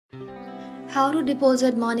How to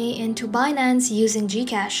deposit money into Binance using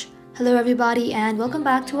Gcash. Hello everybody and welcome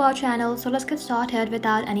back to our channel. So let's get started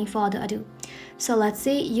without any further ado. So let's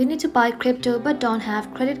say you need to buy crypto but don't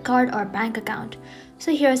have credit card or bank account.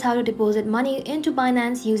 So here's how to deposit money into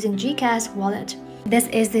Binance using Gcash wallet. This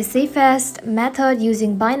is the safest method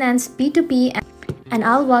using Binance P2P and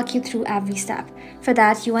I'll walk you through every step. For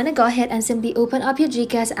that, you want to go ahead and simply open up your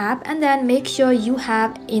Gcash app and then make sure you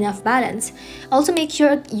have enough balance. Also make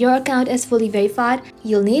sure your account is fully verified.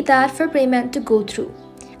 You'll need that for payment to go through.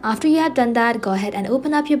 After you have done that, go ahead and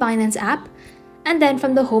open up your Binance app. And then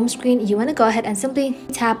from the home screen, you want to go ahead and simply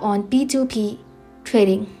tap on P2P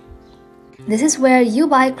Trading. This is where you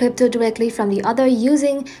buy crypto directly from the other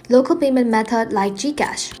using local payment method like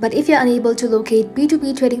Gcash. But if you're unable to locate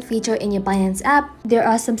P2P trading feature in your Binance app, there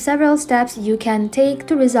are several steps you can take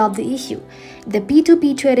to resolve the issue. The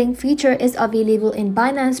P2P trading feature is available in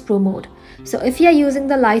Binance Pro mode. So if you're using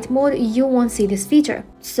the light mode, you won't see this feature.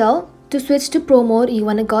 So to switch to Pro mode, you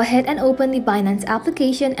want to go ahead and open the Binance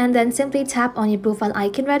application and then simply tap on your profile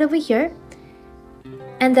icon right over here.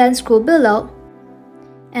 And then scroll below.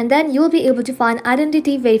 And then you'll be able to find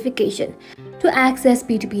identity verification. To access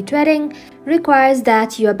P2P trading requires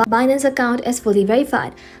that your Binance account is fully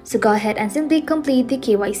verified. So go ahead and simply complete the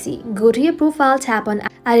KYC. Go to your profile, tap on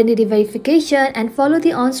identity verification and follow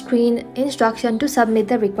the on-screen instruction to submit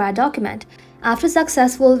the required document. After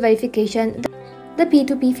successful verification, the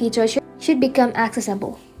P2P feature should become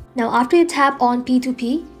accessible. Now after you tap on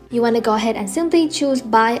P2P, you want to go ahead and simply choose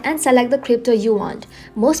buy and select the crypto you want.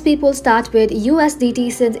 Most people start with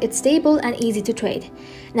USDT since it's stable and easy to trade.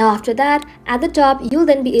 Now after that, at the top, you'll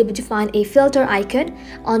then be able to find a filter icon.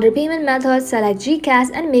 Under payment method, select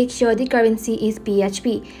Gcash and make sure the currency is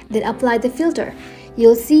PHP. Then apply the filter.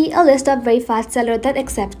 You'll see a list of verified sellers that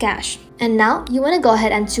accept cash. And now you want to go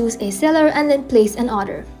ahead and choose a seller and then place an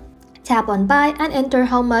order. Tap on buy and enter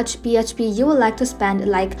how much PHP you would like to spend,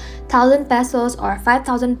 like 1000 pesos or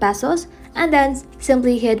 5000 pesos, and then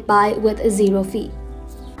simply hit buy with a zero fee.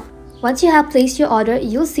 Once you have placed your order,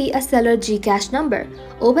 you'll see a seller Gcash number.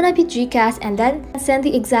 Open up your Gcash and then send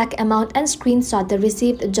the exact amount and screenshot the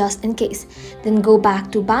receipt just in case. Then go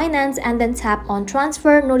back to Binance and then tap on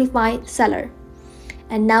transfer notify seller.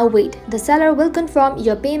 And now wait, the seller will confirm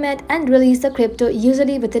your payment and release the crypto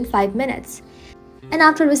usually within 5 minutes. And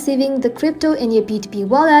after receiving the crypto in your P2P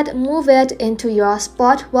wallet, move it into your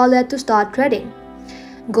spot wallet to start trading.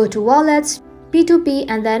 Go to wallets, P2P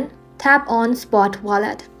and then tap on spot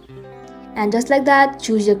wallet. And just like that,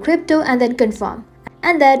 choose your crypto and then confirm.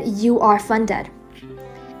 And then you are funded.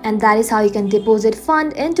 And that is how you can deposit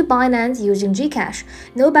fund into Binance using Gcash.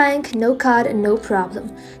 No bank, no card, no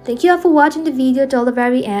problem. Thank you all for watching the video till the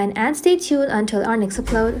very end and stay tuned until our next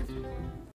upload.